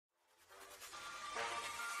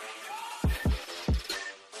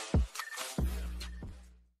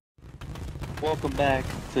Welcome back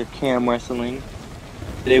to KAM Wrestling.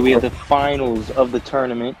 Today we have the finals of the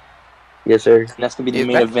tournament. Yes, sir. And that's going to be the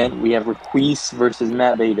main event. We have Kurtis versus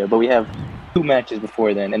Matt Beta, but we have two matches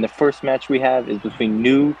before then. And the first match we have is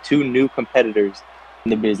between two new competitors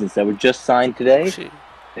in the business that were just signed today.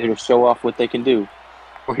 They're to show off what they can do.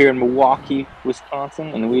 We're here in Milwaukee, Wisconsin,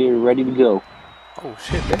 and we are ready to go. Oh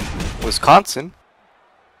shit, man. Wisconsin?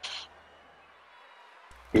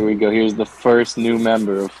 Here we go. Here's the first new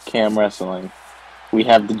member of KAM Wrestling. We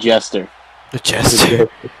have the Jester. The Jester.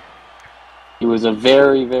 He was a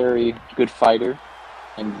very, very good fighter,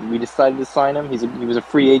 and we decided to sign him. He was a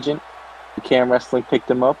free agent. The KAM Wrestling picked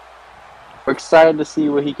him up. We're excited to see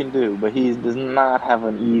what he can do, but he does not have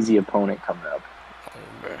an easy opponent coming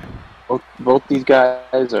up. Both these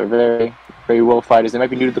guys are very, very well fighters. They might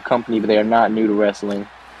be new to the company, but they are not new to wrestling.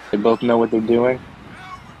 They both know what they're doing.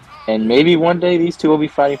 And maybe one day these two will be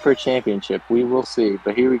fighting for a championship. We will see.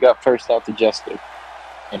 But here we got first out the Jester.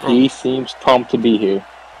 And he seems pumped to be here.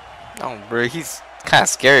 Oh, bro, he's kind of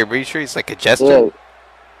scary. Are you sure he's like a Jester? Yeah,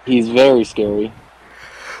 he's very scary.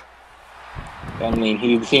 I mean,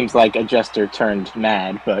 he seems like a Jester turned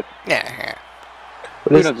mad, but yeah.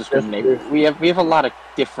 We don't discriminate. We have a lot of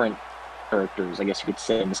different characters, I guess you could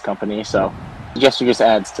say, in this company. So the Jester just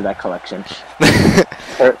adds to that collection.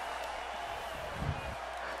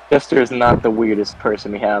 Jester is not the weirdest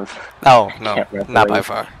person we have. No, not by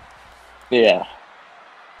far. Yeah.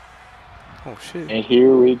 Oh shit. And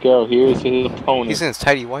here we go. Here's his opponent. He's in his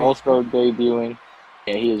tidy white. Also debuting.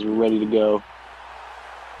 Yeah, he is ready to go.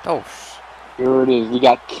 Oh. Here it is. We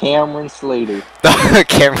got Cameron Slater.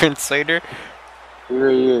 Cameron Slater? Here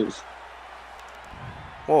he is.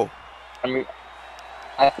 Whoa. I mean,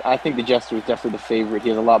 I think the Jester is definitely the favorite. He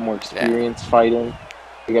has a lot more experience fighting.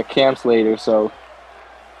 We got Cam Slater, so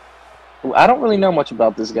I don't really know much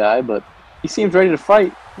about this guy, but he seems ready to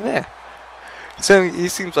fight. Yeah. So he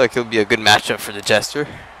seems like he'll be a good matchup for the Jester.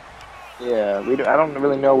 Yeah, I don't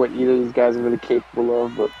really know what either of these guys are really capable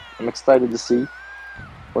of, but I'm excited to see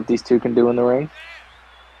what these two can do in the ring.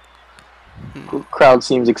 Crowd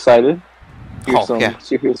seems excited. Here's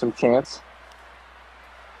some chants.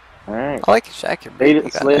 All right. I like his jacket.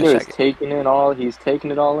 Slater is taking it all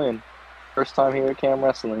in. First time here at KAM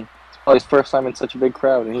Wrestling. It's probably his first time in such a big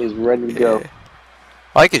crowd, and he is ready to go.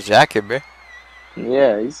 I like his jacket, bro.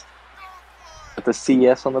 Yeah, he's got the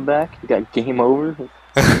CS on the back. He got game over.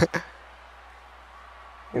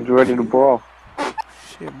 He's ready to brawl.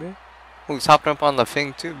 Shit, bro. Oh, he's hopping up on the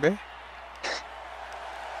thing too, bro.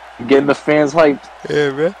 Getting the fans hyped.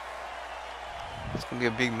 Yeah, bro. It's gonna be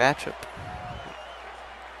a big matchup.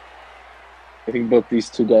 I think both these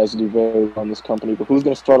two guys do very well in this company, but who's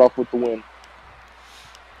gonna start off with the win?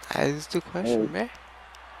 That's the question, man.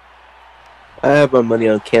 I have my money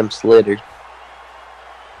on Cam Slater.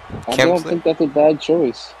 I don't think that's a bad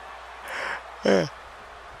choice. Yeah.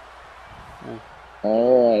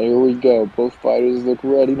 Alright, here we go. Both fighters look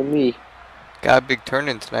ready to me. Got a big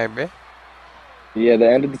turn-in tonight, bro. Yeah, the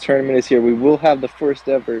end of the tournament is here. We will have the first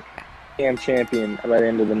ever KAM champion by the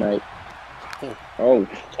end of the night. Oh,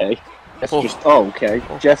 okay.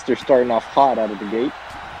 Jester starting off hot out of the gate.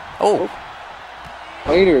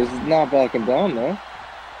 Slater is not backing down, though.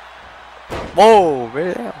 Whoa,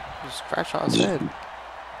 man. Just scratch on his head.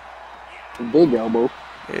 Big elbow.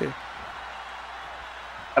 Yeah.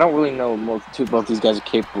 I don't really know what both these guys are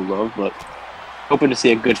capable of, but hoping to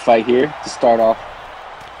see a good fight here to start off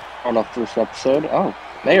first episode. Oh,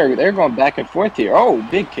 they're going back and forth here. Oh,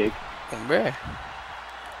 big kick. Oh, man.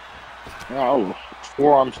 Oh,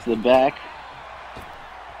 forearms to the back.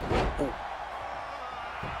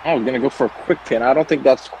 Oh, we're gonna go for a quick pin. I don't think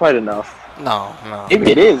that's quite enough. No. Maybe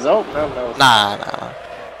it is. Oh, no. Nah.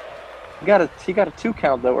 He got a 2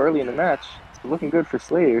 count though early in the match. It's looking good for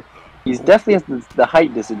Slater. He's definitely has the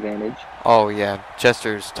height disadvantage. Oh yeah,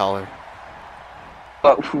 Jester's taller.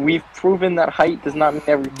 But we've proven that height does not mean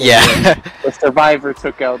everything. Yeah. The Survivor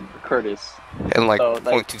took out Kurtis in like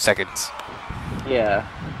 0.2 seconds. Yeah.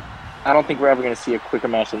 I don't think we're ever going to see a quicker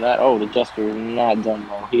match than that. Oh, the Jester is not done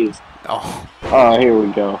well. He is. Oh, here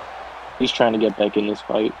we go. He's trying to get back in this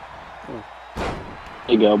fight.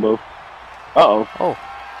 Big elbow. Uh-oh.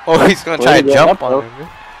 Oh, he's going to try to jump on him.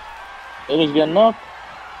 He's getting up.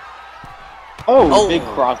 Oh, big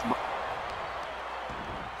crossbar.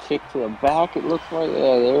 Kick to the back, it looks like.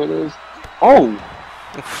 Yeah, there it is. Oh!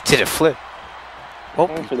 Did it flip? Oh,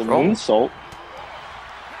 for the moonsault.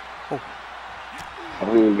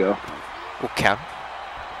 Oh, here we go. Oh, count.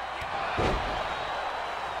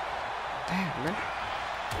 Damn, man.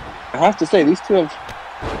 I have to say, these two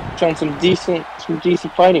have shown some decent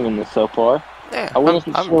fighting in this so far. Yeah, I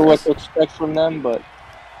wasn't sure what to expect from them, but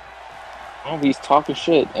Oh, he's talking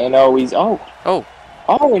shit. And he's Oh.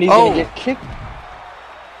 and he's gonna get kicked.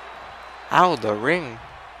 Out of the ring.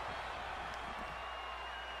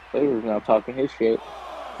 Slater's now talking his shit.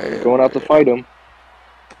 He's going out to fight him.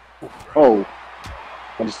 Oh.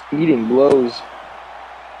 And just eating blows.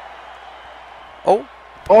 Oh.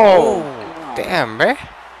 Oh. Damn, bruh.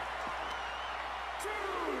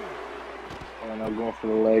 And I'm going for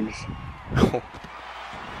the legs.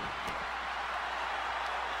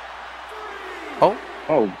 Oh.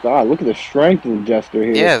 Oh, God. Look at the strength of the Jester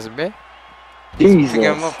here. Yes, bruh. Jesus. Picking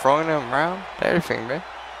him up, throwing him around. Everything, bruh.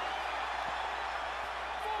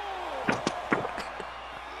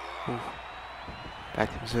 Back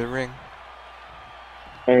into the ring.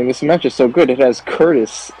 I mean, this match is so good. It has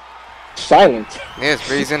Kurtis silent. Yes,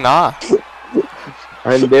 but he's in awe.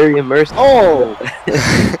 I'm very immersed. Oh!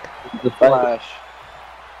 The fight. Flash.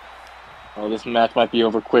 Oh, this match might be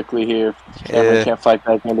over quickly here. Cameron can't fight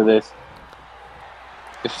back into this.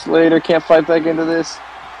 If Slater can't fight back into this.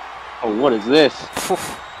 Oh, what is this?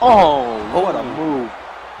 Oh, what a move.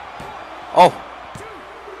 Oh.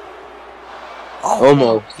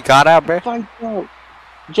 Almost. He got out, bruh. Fight out.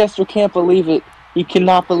 Jester can't believe it. He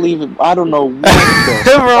cannot believe it. I don't know what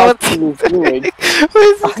the fuck he is doing. What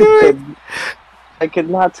is he doing? I could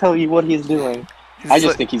not tell you what he's doing. I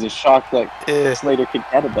just think he's a shock that Slater could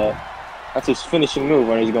get at that. That's his finishing move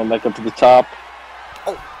when he's going back up to the top.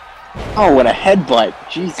 Oh, and a headbutt.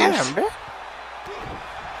 Jesus. Damn, bruh.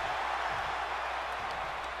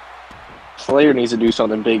 Slater needs to do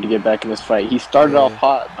something big to get back in this fight. He started off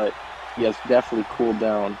hot, but he has definitely cooled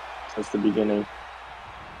down since the beginning.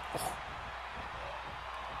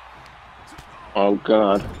 Oh,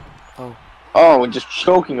 God. Oh, and just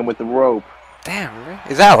choking him with the rope. Damn, bruh.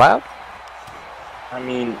 Is that allowed? I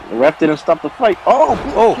mean, the ref didn't stop the fight. Oh,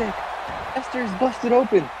 big kick. Jester is busted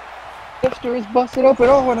open. Jester is busted open.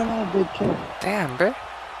 Oh, and another big kick. Damn, bruh.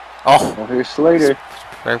 Oh. Well, here's Slater.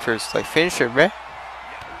 Going for his finisher, bruh.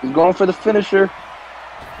 He's going for the finisher.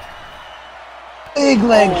 Big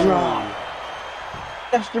leg drop.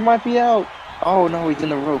 Jester might be out. Oh, no, he's in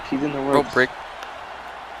the ropes. He's in the ropes. Rope break.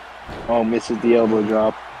 Oh, misses the elbow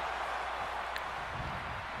drop.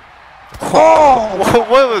 Oh!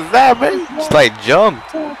 What was that, man? Just like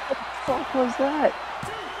jumped. What the fuck was that?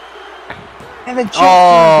 And then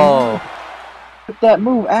with that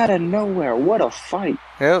move out of nowhere. What a fight.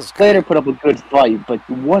 Yeah, it was Slater put up a good fight, but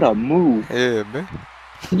what a move. Yeah, man.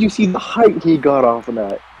 Did you see the height he got off of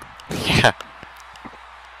that? Yeah.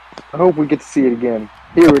 I hope we get to see it again.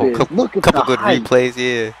 Here it is. Look at couple the good height. replays,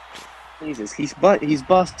 yeah. Jesus, he's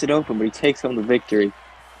busted open, but he takes home the victory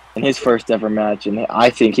in his first ever match, and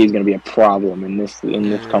I think he's going to be a problem in this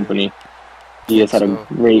company. He has had a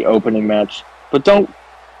great opening match, but don't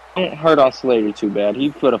hurt on Slater too bad.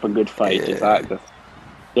 He put up a good fight. Yeah. The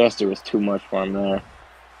Jester was too much for him there.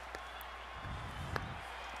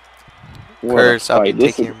 Kurtis, I'll be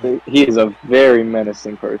taking him. He is a very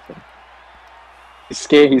menacing person. He's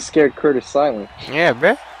scared Kurtis silent. Yeah,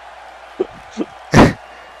 bruh.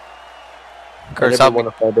 I never want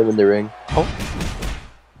to fight him in the ring.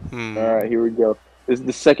 Alright, here we go. This is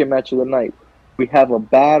the second match of the night. We have a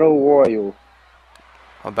battle royal.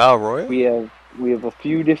 A battle royal? We have a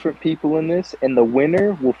few different people in this, and the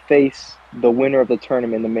winner will face the winner of the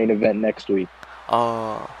tournament in the main event next week.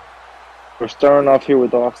 We're starting off here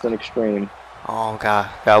with Austin Extreme. Oh, God.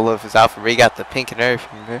 Gotta love his outfit. He got the pink and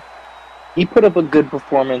everything, man. He put up a good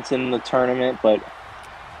performance in the tournament, but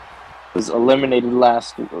was eliminated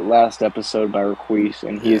last episode by Requise,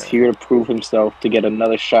 and he is here to prove himself to get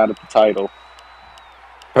another shot at the title.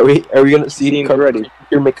 Are we gonna see Carpenter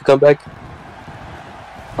make a comeback?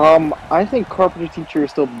 I think Carpenter Teacher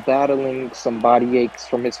is still battling some body aches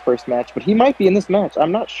from his first match, but he might be in this match.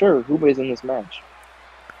 I'm not sure who is in this match.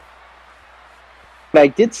 But I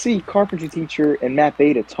did see Carpenter Teacher and Matt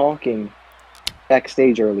Beta talking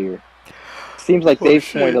backstage earlier. Seems like they've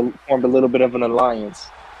formed a little bit of an alliance.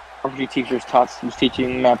 Carpenter Teacher was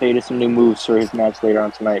teaching Matt Beta some new moves for his match later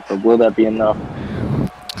on tonight, but will that be enough?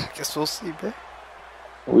 I guess we'll see, man.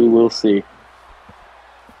 We will see.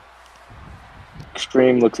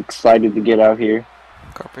 Extreme looks excited to get out here.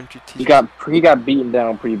 Carpenter Teacher. He got beaten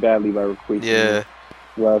down pretty badly by Requise. Yeah.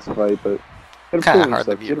 Last fight, but kind of hard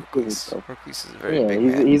to beat Requise. Requise is a very big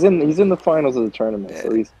man. He's in the finals of the tournament,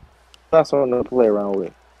 so he's not someone to play around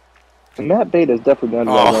with. And Matt Beta is definitely done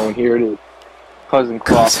going. Here it is. Cousin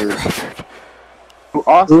Crawford. Who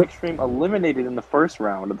Austin Extreme eliminated in the first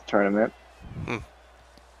round of the tournament.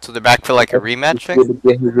 So they're back for like a rematch thing? To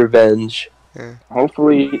get his revenge. Yeah.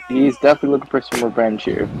 Hopefully, he's definitely looking for some revenge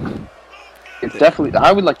here. It's definitely.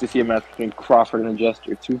 I would like to see a match between Crawford and the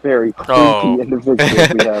Jester. Two very creepy individuals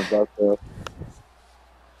we have out there.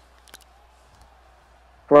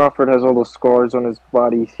 Crawford has all those scars on his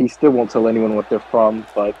body. He still won't tell anyone what they're from,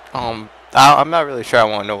 but I'm not really sure I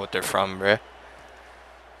want to know what they're from, bruh.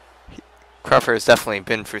 Crawford has definitely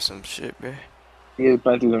been through some shit, bruh. he has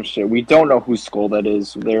been through some shit. We don't know whose skull that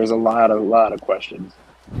is. There's a lot of questions.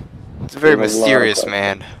 It's a very There's a lot of mysterious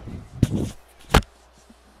questions. man.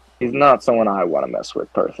 He's not someone I want to mess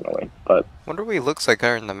with personally, but Wonder what he looks like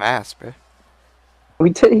wearing the mask, bruh.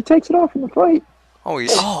 he takes it off in the fight. Oh,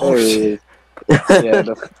 There he shit. is. Yeah,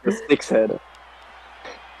 the six head.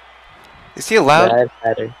 Is he allowed? Mad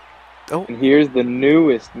Hatter. Oh, And here's the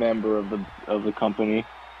newest member of the company.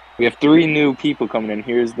 We have 3 new people coming in.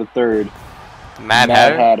 Here's the third. the Mad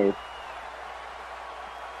Hatter?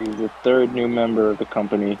 He's the 3rd new member of the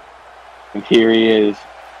company. And here he is.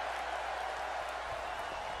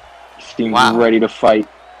 He seems Wow. ready to fight.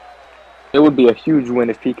 It would be a huge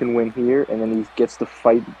win if he can win here, and then he gets to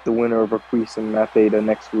fight the winner of Kurtis and Matt Beta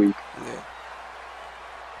next week. Yeah.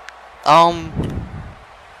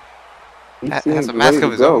 He Has seems a mask ready of to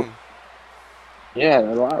his go. own. Yeah,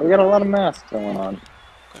 we got a lot of masks going on.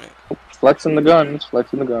 Flexing the guns.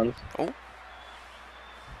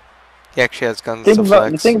 He actually has guns The to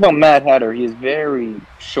flex. thing about Mad Hatter, he is very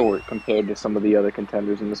short compared to some of the other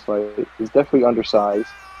contenders in this fight. He's definitely undersized,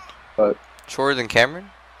 but Shorter than Cameron?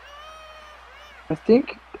 I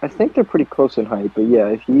think they're pretty close in height. But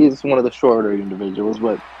yeah, he is one of the shorter individuals,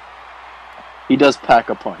 but he does pack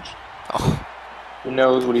a punch. Oh, He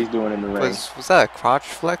knows what he's doing in the ring. was that a crotch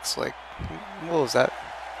flex? Like, what was that?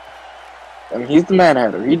 I mean, he's the Mad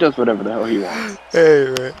Hatter. He does whatever the hell he wants.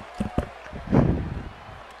 Hey, man.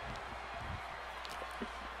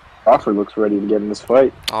 Crawford looks ready to get in this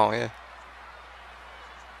fight. Oh, yeah.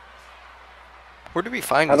 Where do we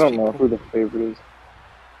find I these don't people? know who the favorite is.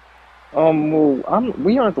 Well,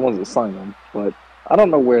 we aren't the ones that sign them, but I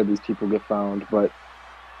don't know where these people get found. But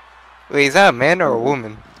Wait, is that a man or a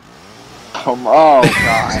woman? oh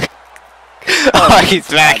god, Oh, he's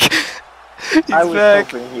back. He's I was back.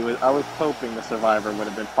 hoping the survivor would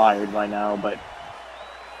have been fired by now, but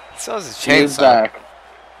He still has his he is chainsaw. back.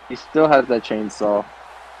 He still has that chainsaw.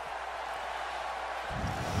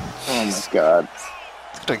 Oh my god,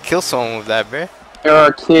 He's gonna kill someone with that, bruh. there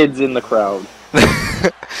are kids in the crowd.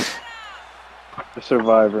 The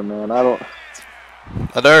survivor, man.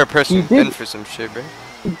 Another person He did- in for some shit, bruh.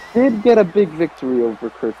 He did get a big victory over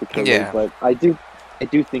Kurt the Killer, Yeah. but I do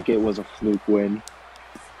think it was a fluke win.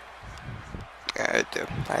 I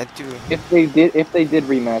do. If they did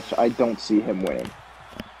rematch, I don't see him winning.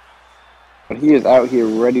 But he is out here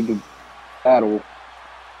ready to battle.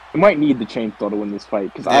 He might need the chainsaw to win this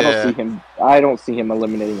fight because I don't see him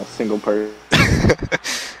eliminating a single person.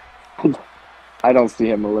 I don't see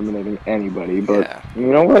him eliminating anybody. But Yeah. you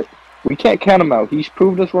know what? We can't count him out. He's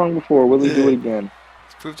proved us wrong before. Will he do it again?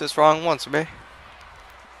 He's proved us wrong once, bruh.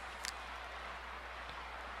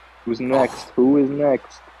 Who's next? Who is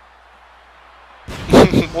next?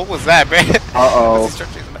 What was that, bruh? Uh-oh. Was he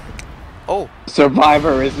stretching his back? Oh.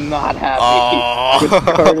 Survivor is not happy. Oh.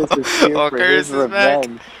 Curtis is here Oh, for Curtis his is back.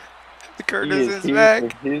 revenge. Curtis He is here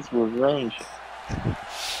back. for his revenge.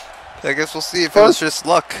 I guess we'll see if it was just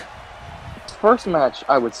luck. His first match,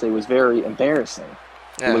 I would say, was very embarrassing.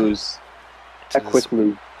 Yeah. Lose To that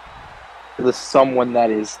quickly to someone that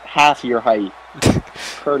is half your height.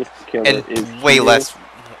 Curtis the Killer And is way here. less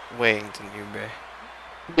weighing than you, bruh.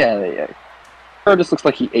 Yeah. Curtis looks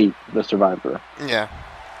like he ate the survivor, Yeah.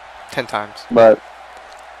 10 times. but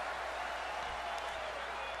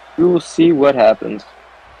we will see what happens.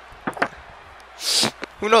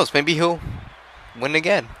 Who knows? Maybe he'll win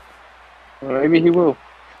again. Maybe he will.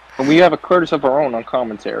 And we have a Curtis of our own on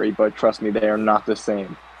commentary, but trust me, they are not the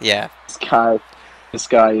same. Yeah. This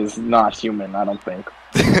guy is not human, I don't think.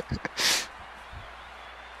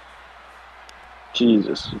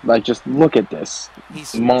 Jesus. Like, just look at this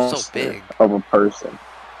He's monster so big. of a person.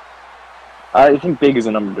 I think big is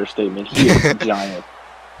an understatement. He is giant.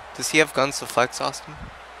 Does he have guns to flex, Austin?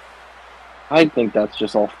 I think that's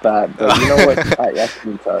just all fat, but you know what? I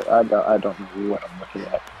can't tell. I don't know what I'm looking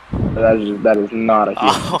at. That is not a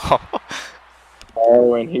human. Oh.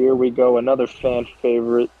 Oh, and here we go, another fan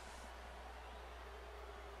favorite.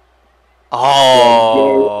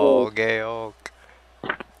 Oh, gay oak.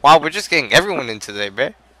 Wow, we're just getting everyone in today,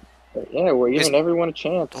 bruh. Yeah, we're giving Just- everyone a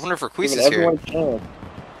chance. I wonder if Kurtis Giving is here. everyone a chance.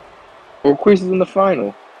 Well, Kurtis is in the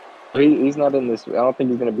final. He's not in this. I don't think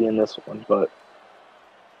he's going to be in this one, but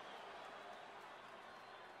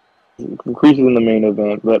Kurtis is in the main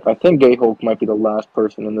event. But I think Gay Hulk might be the last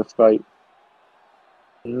person in this fight.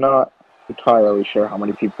 Not entirely sure how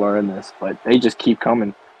many people are in this, but they just keep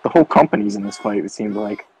coming. The whole company's in this fight, it seems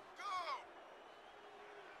like.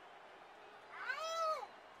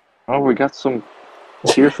 Oh, we got some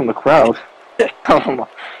cheers from the crowd.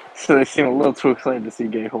 So they seem a little too excited to see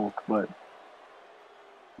Gay Hulk, but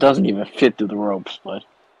doesn't even fit through the ropes. But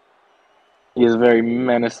he is a very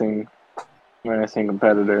menacing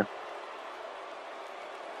competitor.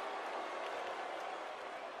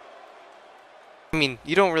 I mean,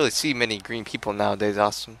 you don't really see many green people nowadays,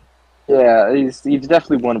 Austin. Yeah, he's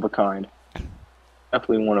definitely one of a kind.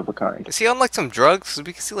 Definitely one of a kind. Is he on like some drugs?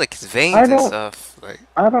 We can see like his veins I and don't- stuff. Like,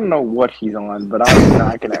 I don't know what he's on, but I'm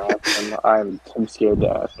not gonna ask him. I'm scared to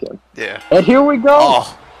ask him. yeah. And here we go.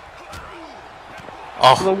 Oh.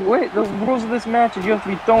 Oh. The rules of this match is you have to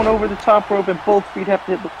be thrown over the top rope and both feet have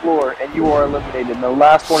to hit the floor, and you are eliminated. And the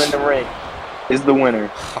last one in the ring is the winner.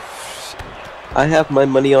 I have my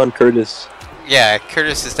money on Kurtis. Yeah,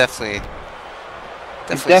 Kurtis is definitely.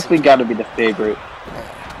 He's definitely got to be the favorite.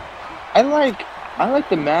 I like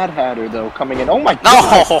the Mad Hatter though coming in. Oh my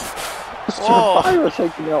god! No. Survivor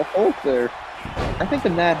taking out Hulk there. I think the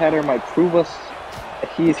Mad Hatter might prove us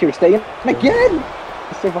that he is here to stay. And again,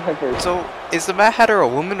 the Survivor. So, is the Mad Hatter a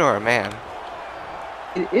woman or a man?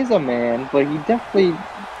 It is a man, but he definitely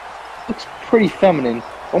looks pretty feminine.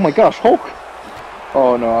 Oh my gosh, Hulk!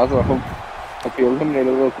 Oh no, I was gonna hope he eliminated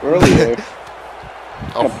a little earlier.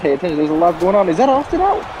 Gotta pay attention. There's a lot going on. Is that Austin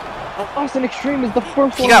out? Austin Extreme is the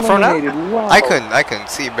first He one got thrown out? eliminated. Wow. I couldn't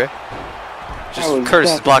see, bro. Just Kurtis is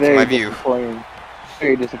that's blocking very my view. disappointing.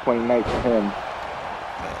 Very disappointing night for him.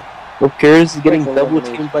 Well, Kurtis is getting That's double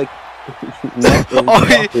elimination. teamed by Matt and Oh,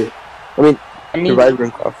 Crawford. I mean, Survivor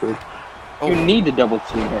and Crawford. You need to double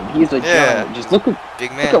team him. He's a Yeah. giant. Just look at Big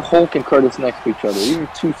look man. at Hulk and Kurtis next to each other. Even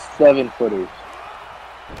 2 7-footers.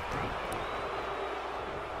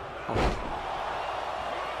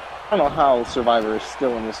 I don't know how Survivor is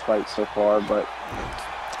still in this fight so far, but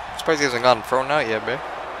Surprised he hasn't gotten thrown out yet, bro.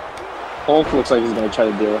 Hulk looks like he's gonna try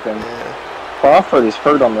to deal with him. Yeah. Crawford is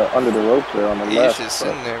hurt on the under the rope there on the He's left. just but-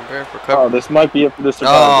 sitting there, bro. Oh, Recover. this might be it for the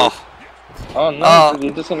Survivor. Oh. Oh no, Oh.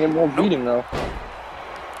 he's just gonna get more beating though.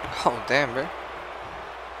 Oh, damn, bro.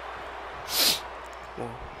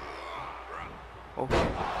 Oh.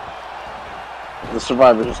 The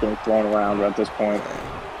Survivor's just gonna be thrown around at this point.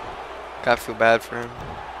 Gotta feel bad for him.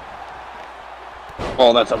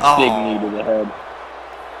 Oh, that's a big Oh. knee to the head.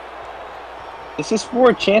 This is for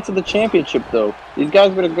a chance of the championship, though. These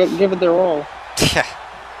guys better give it their all. Yeah.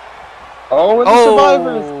 Oh, and the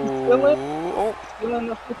Survivors still in, Oh. still in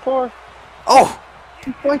the fifth far. Oh.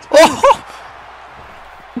 He fights back. Oh.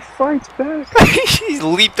 He fights back. He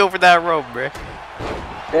leaped over that rope, bro.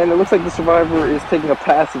 And it looks like the Survivor is taking a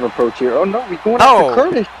passive approach here. Oh no, he's going Oh. after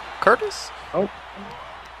Kurtis. Curtis?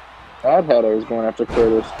 Mad Hatter is going after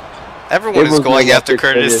Kurtis. Everyone is going after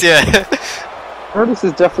Curtis, yeah. Kurtis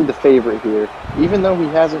is definitely the favorite here. Even though he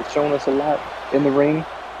hasn't shown us a lot in the ring,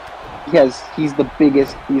 he's the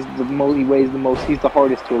biggest, he weighs the most, he's the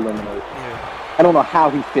hardest to eliminate. Yeah. I don't know how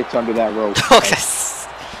he fits under that rope. Yes.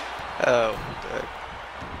 Oh, God.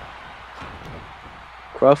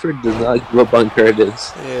 Crawford does not give up on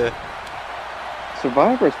Kurtis. Yeah.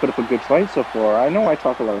 Survivor has put up a good fight so far. I know I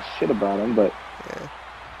talk a lot of shit about him, but Yeah.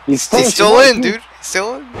 he's Still in, dude.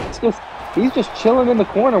 Still in. He's just chilling in the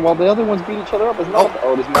corner while the other ones beat each other up. It's not,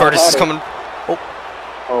 this Mad Curtis is Hatter. coming.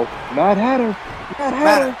 Oh, Mad Hatter. Mad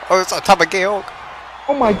Hatter. Oh, it's on top of Gay Hulk.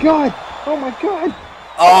 Oh my god. Oh my god.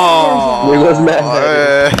 Oh. There goes Mad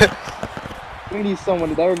Hatter. We need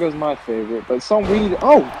someone. There goes my favorite. But we need.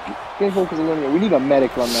 Oh, Gay Hulk is eliminated. We need a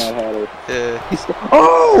medic on Mad Hatter. Yeah.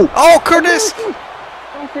 Oh! Oh, Curtis!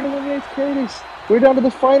 Crawford eliminates Curtis. We're down to the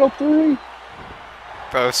final 3.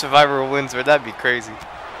 Bro, if Survivor wins, bro, that'd be crazy.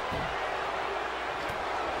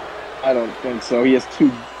 I don't think so. He has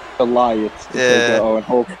 2 Goliaths to Yeah. take. Oh, and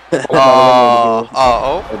Hulk. Oh.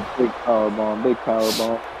 Oh. A big power bomb. Big power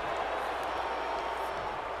bomb.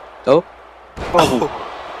 Oh. Oh.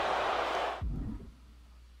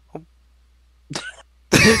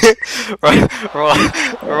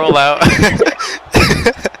 Roll out.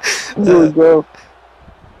 Here we go.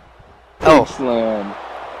 Oh. Big slam.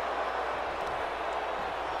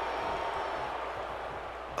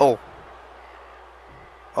 Oh.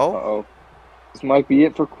 Oh. Uh-oh. This might be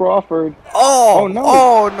it for Crawford. Oh. Oh, no.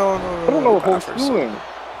 Oh, no, no, no. I don't know what Hulk's Crawford's- doing.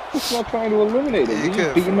 Hulk's not trying to eliminate him. Yeah, He's you just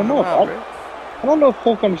could've beating him thrown up. out, bro. I don't know if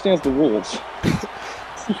Hulk understands the rules.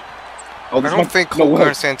 I don't think Hulk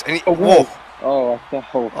understands any. Oh, Whoa. Oh, that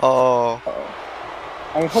Hulk. Oh.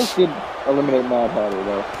 I mean, Hulk did eliminate Mad Hatter,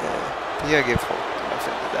 though. Yeah. You gotta give Hulk the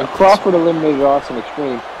benefit of the And doubt. Crawford eliminated Austin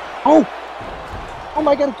Extreme. Oh! Oh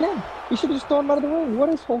my god, again! You should have just thrown him out of the ring. What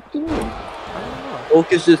is Hulk doing?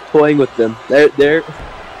 Hulk is just toying with them. They're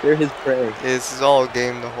his prey. This is all a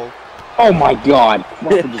game, the Hulk. Oh my god!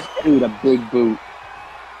 Crawford just ate a big boot.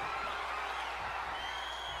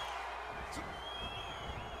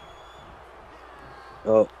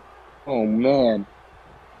 Oh, Oh man.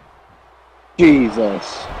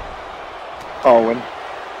 Jesus. Owen.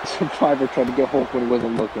 Survivor tried to get Hulk when he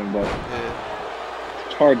wasn't looking, but Yeah.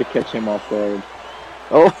 it's hard to catch him off guard.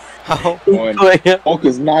 oh. How? He's Owen. going up. Hulk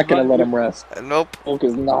is not gonna let him rest. Nope. Hulk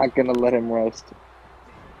is not gonna let him rest.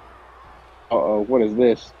 Uh-oh, what is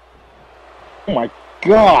this? Oh my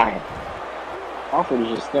god! Alfred is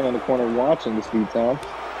just standing in the corner watching this beatdown.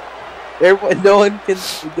 No one can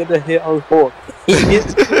get a hit on Hulk. He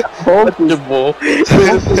is Hulk is untouchable.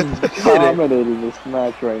 dominating this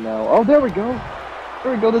match right now. Oh, there we go.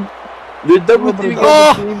 There we go. They're double Little bit teaming of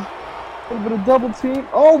Oh! double team. A little bit of double team.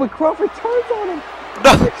 Oh, but Crawford turns on him.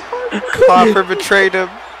 No! Crawford betrayed him.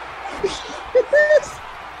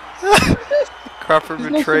 Crawford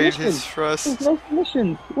There's no betrayed submissions. his trust. There's no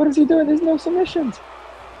submissions. What is he doing? There's no submissions.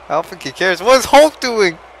 I don't think he cares. What is Hulk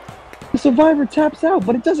doing? The Survivor taps out,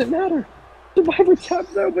 but it doesn't matter. Survivor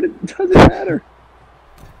taps out, but it doesn't matter.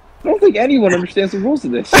 I don't think anyone understands the rules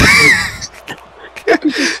of this. Hulk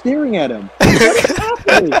is just staring at him. What is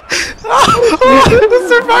happening? The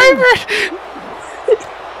Survivor!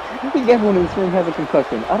 I think everyone in this room has a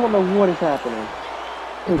concussion. I don't know what is happening.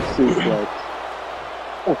 Big suplex.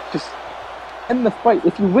 Oh, just end the fight.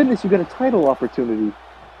 If you win this, you get a title opportunity.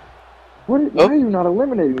 Why are you not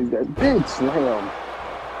eliminating these guys? Big slam.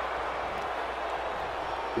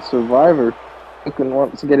 The Survivor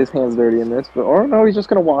wants to get his hands dirty in this, but or no, he's just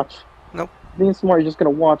gonna watch. Nope. Being smart, he's just gonna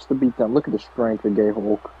watch the beatdown. Look at the strength of Gay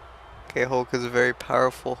Hulk. Okay, Hulk is a very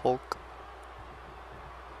powerful Hulk.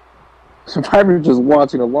 Survivor just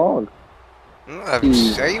watching along. He's won't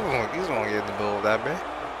get in the middle of that, man.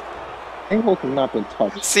 Gay Hulk has not been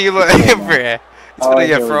touched. See, look, bruh. He's gonna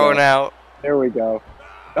get thrown out. There we go.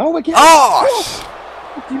 Oh, again. Oh!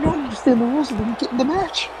 Do you not understand the rules of the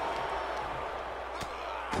match?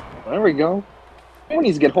 There we go. Someone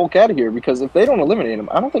needs to get Hulk out of here because if they don't eliminate him,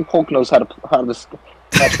 I don't think Hulk knows how this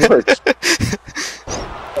match works. I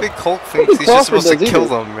think Hulk thinks he's just supposed to kill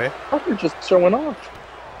them, man. Crawford's just showing off.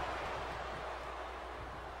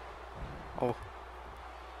 Oh.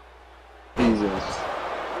 Jesus.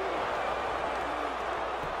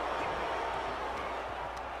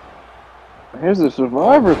 Here's the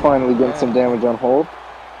Survivor finally getting some damage on Hulk.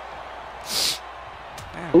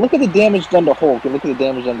 But look at the damage done to Hulk and look at the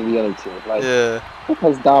damage done to the other two. Like, Yeah. Hulk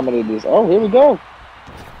has dominated this. Oh, here we go.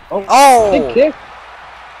 Oh! Big kick.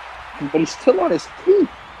 But he's still on his feet.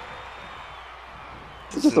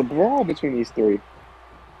 It's just a brawl between these three.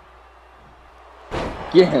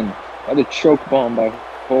 Again, another choke bomb by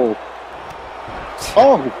Hulk.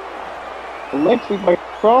 Oh! A leg sweep by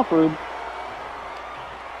Crawford.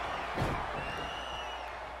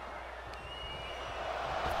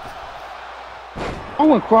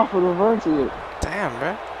 Oh, and Crawford reverses it. Damn,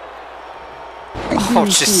 bro. Oh, Oh,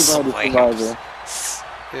 just Survivor.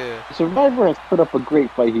 Yeah. The Survivor has put up a great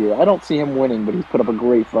fight here. I don't see him winning, but he's put up a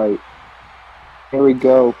great fight. Here we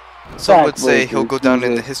go. Some would say Backbreaker, he'll go down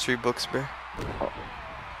in the Jesus. history books, bro.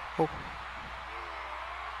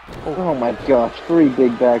 Oh my gosh, 3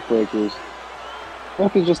 big backbreakers.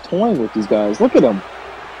 Hulk is just toying with these guys. Look at him.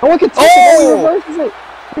 Oh, look at he reverses it.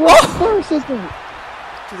 He reverses it.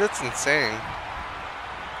 Dude, that's insane.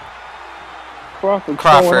 Crawford,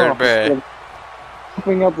 Crawford, bruh.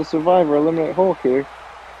 Helping out the Survivor, eliminate Hulk here.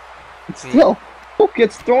 And still, Hulk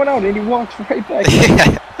gets thrown out and he walks right back in.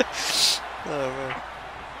 Yeah. Oh, man.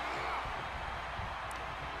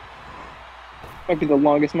 Might be the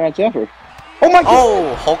longest match ever. Oh my god!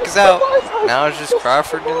 Oh, Hulk is out. Now it's just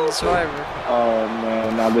Crawford and the Survivor. Oh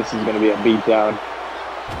man, now this is gonna be a beatdown.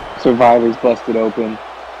 Survivor's busted open.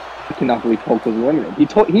 I cannot believe Hulk was eliminated.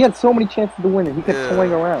 He had so many chances to win and he kept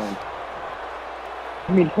toying around.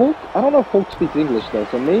 I mean, Hulk, I don't know if Hulk speaks English though,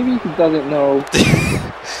 so maybe he doesn't know,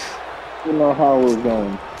 how it was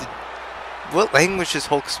going. What language does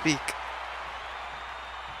Hulk speak?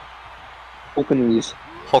 Hulkanese.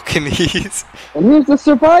 Hulkanese. And here's the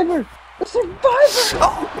Survivor! The Survivor!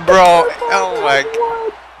 Oh, bro, oh my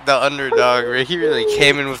god. The underdog, right? He really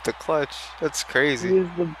came in with the clutch. That's He crazy. is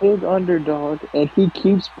the big underdog, and he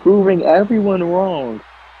keeps proving everyone wrong.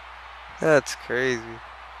 That's crazy.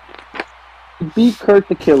 He beat Kurt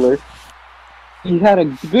the Killer. He had a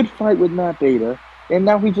good fight with Matt Beta, and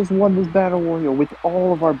now he just won this Battle Royal with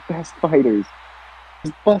all of our best fighters.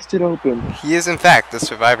 He's busted open. He is, in fact, the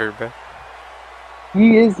Survivor, bro.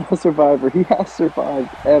 He is the Survivor. He has survived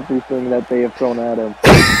everything that they have thrown at him.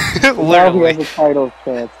 Now he Literally. has a title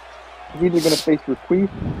chance. He's either going to face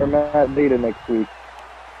Requeef or Matt Beta next week.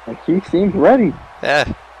 And he seems ready.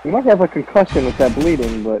 Yeah, He might have a concussion with that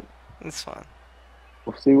bleeding, but it's fine.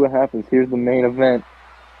 we'll see what happens. Here's the main event.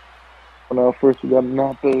 Oh no, first we got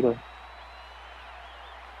Matt Beta.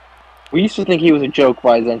 We used to think he was a joke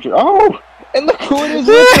by his entry. Oh! And look who it is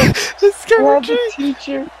with him! It's We have Kamikaze. the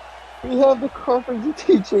teacher. We have the carpentry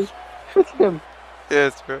teacher with him.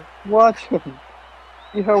 Yes, bro. Watch him.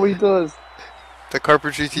 See how he does. The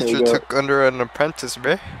carpentry There teacher you go. took under an apprentice,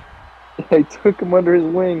 bro. He took him under his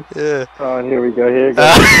wing. Yeah. Oh, and here we go. Here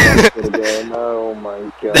goes again. Oh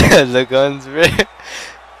my god. The guns, bro.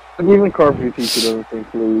 Even carpentry teacher doesn't seem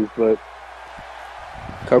pleased, but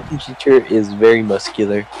Carpentry teacher is very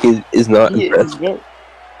muscular. He is not impressed.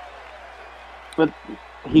 But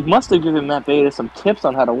he must have given Matt Beta some tips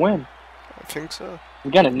on how to win. I think so.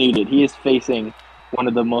 He's gonna need it. He is facing one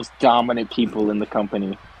of the most dominant people in the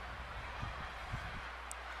company.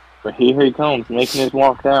 But here he comes, making his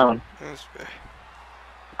walk down, Yes, bro.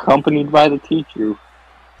 accompanied by the teacher.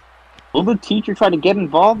 Will the teacher try to get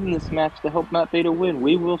involved in this match to help Matt Beta win?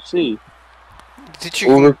 We will see. The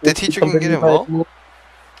teacher can get involved?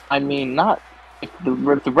 I mean, not if the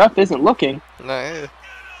ref isn't looking. Nah, yeah.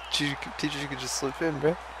 Teacher could just slip in,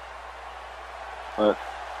 bro. But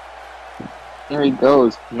there he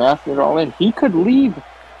goes, masking it all in. He could leave.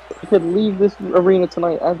 He could leave this arena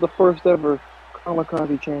tonight as the first ever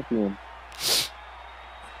Kamikaze champion.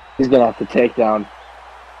 He's gonna have to take down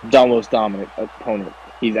the most dominant opponent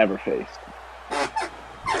he's ever faced.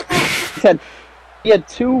 He had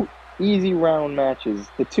 2 easy round matches,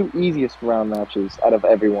 the 2 easiest round matches out of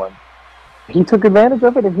everyone. He took advantage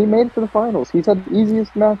of it and he made it to the finals. He's had the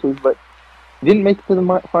easiest matches, but he didn't make it to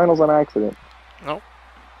the finals on accident. Nope.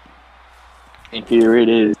 And here it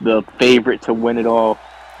is, the favorite to win it all.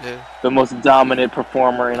 Yeah. The most dominant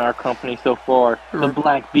performer in our company so far. The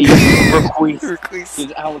Black Beast, Kurtis,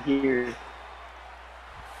 is out here.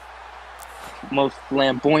 Most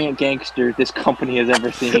flamboyant gangster this company has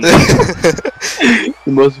ever seen. The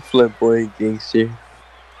most flamboyant gangster.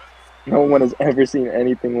 No one has ever seen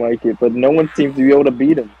anything like it, but no one seems to be able to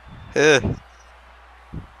beat him. Yeah.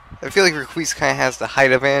 I feel like Kurtis kind of has the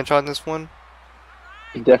height advantage on this one.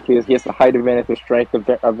 He definitely is. He has the height advantage, the strength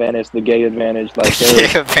advantage, the gay advantage. Like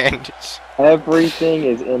Gay advantage. Everything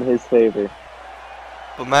is in his favor.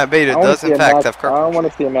 But Matt Beta does in fact have I carpentry.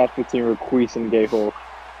 want to see a match between Kurtis and Gay Hulk.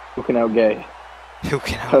 Who can out gay? Who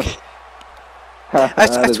can help?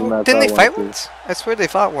 Didn't they fight once? I swear they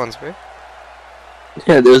fought once, bro.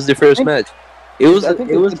 Yeah, that was their first match. It was I think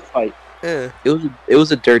it was a fight. Yeah. it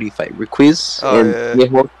was a dirty fight. Kurtis and yeah.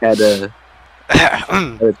 Hulk had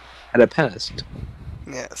a past.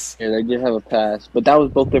 Yes. Yeah, they did have a pass, but that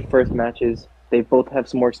was both their first matches. They both have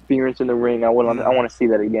some more experience in the ring. I want to see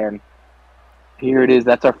that again. Here it is.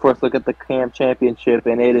 That's our first look at the KAM championship,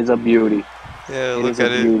 and it is a beauty. Yeah, It look is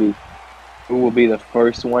at a it. beauty. Who will be the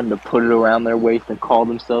first one to put it around their waist and call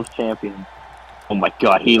themselves champion? Oh my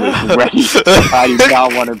God, he looks ready. I do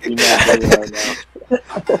not want to be Matt Beta right now.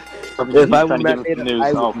 If I were Trying to Matt give us Beta, the news.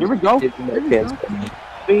 I Oh, would here we go. give him that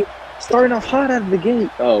chance. Starting off hot out of the gate.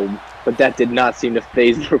 Oh, but that did not seem to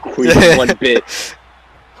phase Kurtis one bit.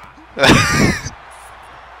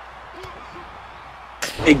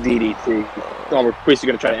 Big DDT. Oh, Kurtis is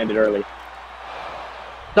going to try to end it early.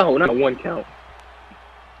 No, not a 1 count.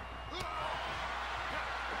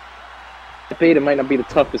 Matt Beta might not be the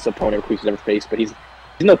toughest opponent Kurtis has ever faced, but he's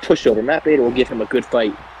no pushover. Matt Beta will give him a good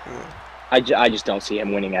fight. I just don't see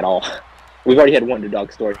him winning at all. We've already had one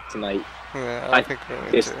underdog story tonight. Yeah, I think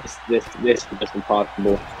this is just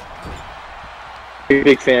impossible.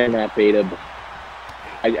 Big fan of Matt Beta, but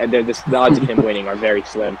the odds of him winning are very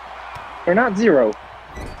slim. They're not 0.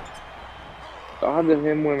 The odds of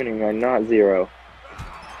him winning are not 0.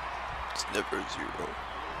 it's never 0.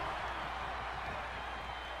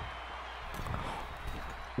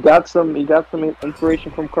 He got some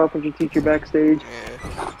inspiration from Carpentry Teacher backstage. Yeah.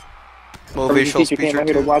 Carpentry Motivational Teacher came speaker out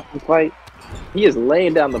here to too. watch him fight. He is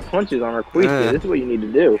laying down the punches on our Kurtis. Yeah. This is what you need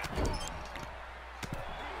to do.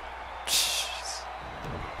 Jeez.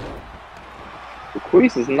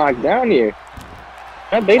 Kurtis is knocked down here.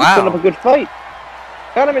 Matt Beta's Wow. putting up a good fight.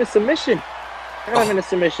 Got him in a submission. Got him in a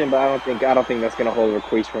submission, but I don't think that's gonna hold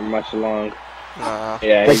Kurtis for much long. Nah.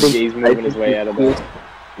 Yeah, I he's think- moving his way out of that.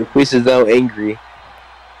 Kurtis is now angry.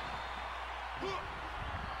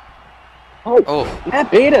 Oh, Matt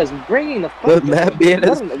Beta is bringing the fight. But Matt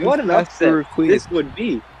Beta's what an fast upset for Kurtis. this would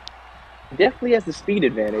be. Definitely has the speed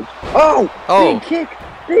advantage. Oh, Oh. big kick,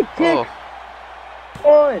 big kick.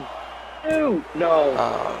 Oh. 1, 2, no.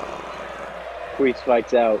 Kurtis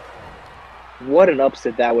fights out. What an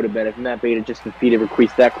upset that would have been if Matt Beta just defeated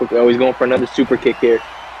Kurtis that quickly. Oh, he's going for another super kick here.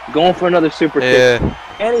 Going for another super kick. Yeah.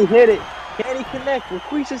 Can he hit it? Can he connect?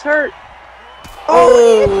 Kurtis is hurt.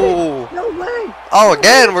 Oh. No way. Oh,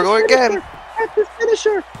 again. We're going again. That's the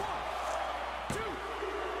finisher.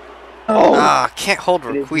 Oh, Ah, can't hold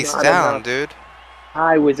It is Ruiz not down, enough. dude.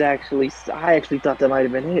 I actually thought that might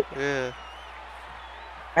have been it. Yeah.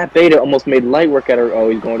 Matt Beta almost made light work at her. Oh,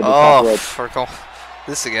 he's going to the top rope. We're going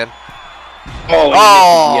this again. Oh, he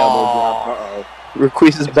misses the elbow drop. Uh-oh.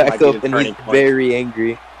 Ruiz is This back might be up the and he's turning point. very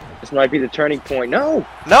angry. This might be the turning point. No!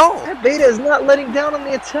 No! Matt Beta is not letting down on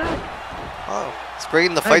the attack. Oh, it's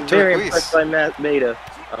bringing the I'm fight to very Ruiz. impressed by Matt Beta.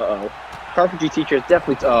 Uh-oh. Carpentry teacher has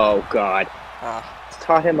definitely... Oh, God. Ah, It's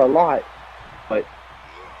taught him a lot. But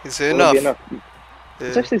is it will it enough? be Yeah.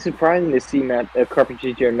 It's actually surprising to see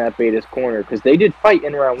Carpentry teacher in Matt Beta's corner because they did fight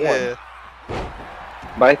in round one. Yeah.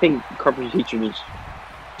 But I think Carpentry teacher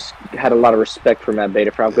just had a lot of respect for Matt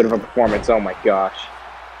Beta for how good of a performance. Oh, my gosh.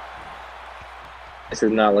 This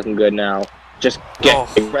is not looking good now. Just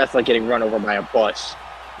that's like getting run over by a bus.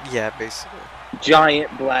 Yeah, basically.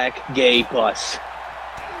 Giant black gay bus.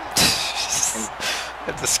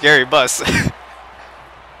 That's a scary bus.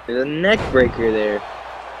 There's a neck breaker there.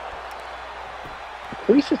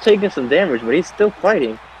 Kurtis is taking some damage, but he's still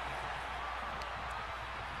fighting.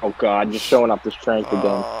 Oh God, just showing off the strength again.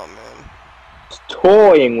 Oh man. He's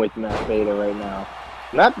toying with Matt Beta right now.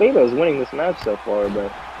 Matt Beta is winning this match so far,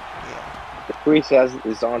 but Kurtis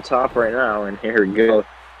is on top right now, and here we go.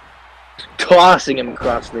 Tossing him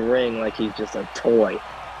across the ring like he's just a toy.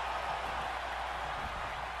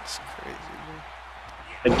 It's crazy,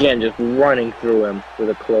 man. Again, just running through him with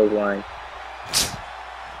a clothesline.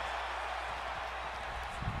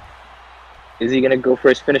 Is he gonna go for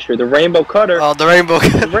his finisher? The Rainbow Cutter! Oh, the Rainbow The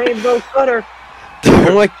Cutter. Rainbow Cutter!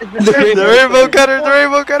 I'm like, The Rainbow Cutter. The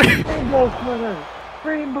Rainbow Cutter. Rainbow Cutter!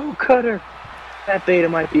 Rainbow Cutter! That Beta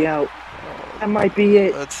might be out. That might be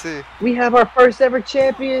it. Let's see. We have our first ever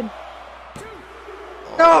champion!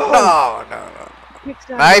 No, no.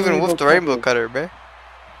 Kicks out Not the even with the Rainbow Cutter, man.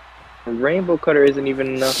 The Rainbow Cutter isn't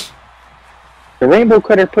even enough. The Rainbow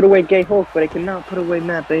Cutter put away Gay Hulk, but it cannot put away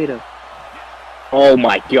Matt Beta. Oh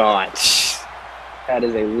my God. That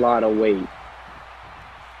is a lot of weight.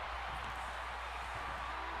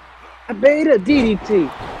 Matt Beta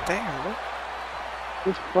DDT. Damn, bro.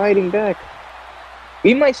 He's fighting back.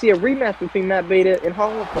 We might see a rematch between Matt Beta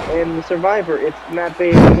and the Survivor if Matt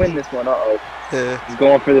Beta can win this one. Uh-oh. Yeah. He's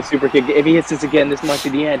going for the super kick. If he hits this again, this might be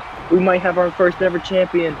the end. We might have our first ever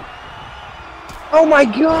champion. Oh my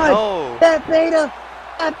God! Oh. Matt Beta!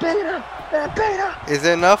 Matt Beta! Matt Beta! Is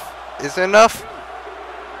it enough? Is it enough?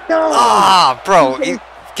 No! Ah, bro. He's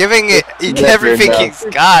giving it everything he's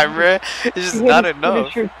got, bro. It's just not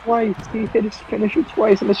enough. He hit his finisher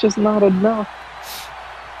twice, and it's just not enough.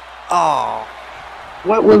 Oh.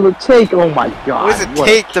 What will it take? Oh my God! What does it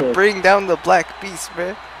take to bring down the Black Beast,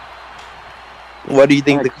 man? what do you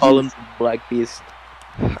think they Black call him? Beast. Black Beast.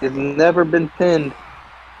 He's never been pinned.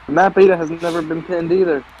 Matt Beta has never been pinned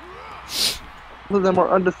either. Both of them are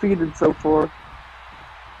undefeated so far.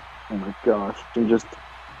 Oh my gosh! And just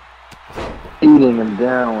beating him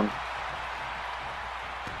down.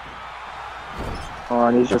 Oh,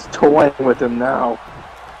 and he's just toying with him now.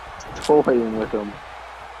 He's toying with him.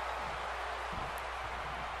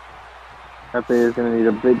 Matt Beta's gonna need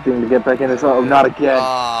a big thing to get back in this. Oh, not again!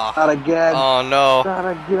 Oh, Not again! oh no.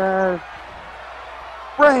 Not again!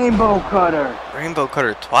 Rainbow Cutter! Rainbow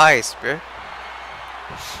Cutter twice, bro.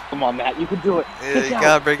 Come on, Matt, you can do it. Yeah, Kick you out.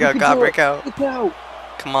 gotta break You out, can gotta do break it. out. Kick out.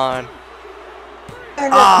 Come on.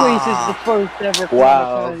 And Ah. Kurtis is the first ever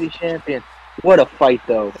Wow. Kamikaze champion. What a fight,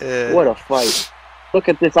 though. Yeah. What a fight. Look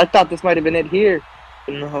at this. I thought this might have been it here.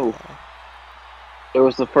 No. It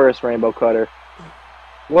was the first Rainbow Cutter.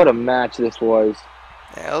 What a match this was.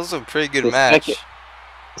 Yeah, that was a pretty good The match.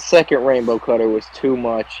 The second Rainbow Cutter was too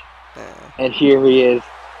much. Yeah. And here he is,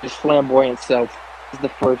 his flamboyant self. This is the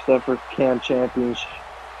first ever KAM champion.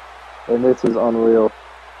 And this is unreal.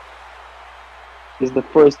 He's the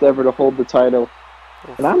first ever to hold the title.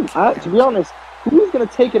 And to be honest, who's going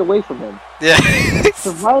to take it away from him? Yeah.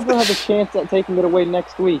 Survivor has a chance at taking it away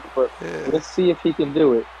next week, but Yeah. let's see if he can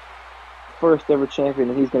do it. First ever champion,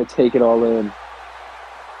 and he's going to take it all in.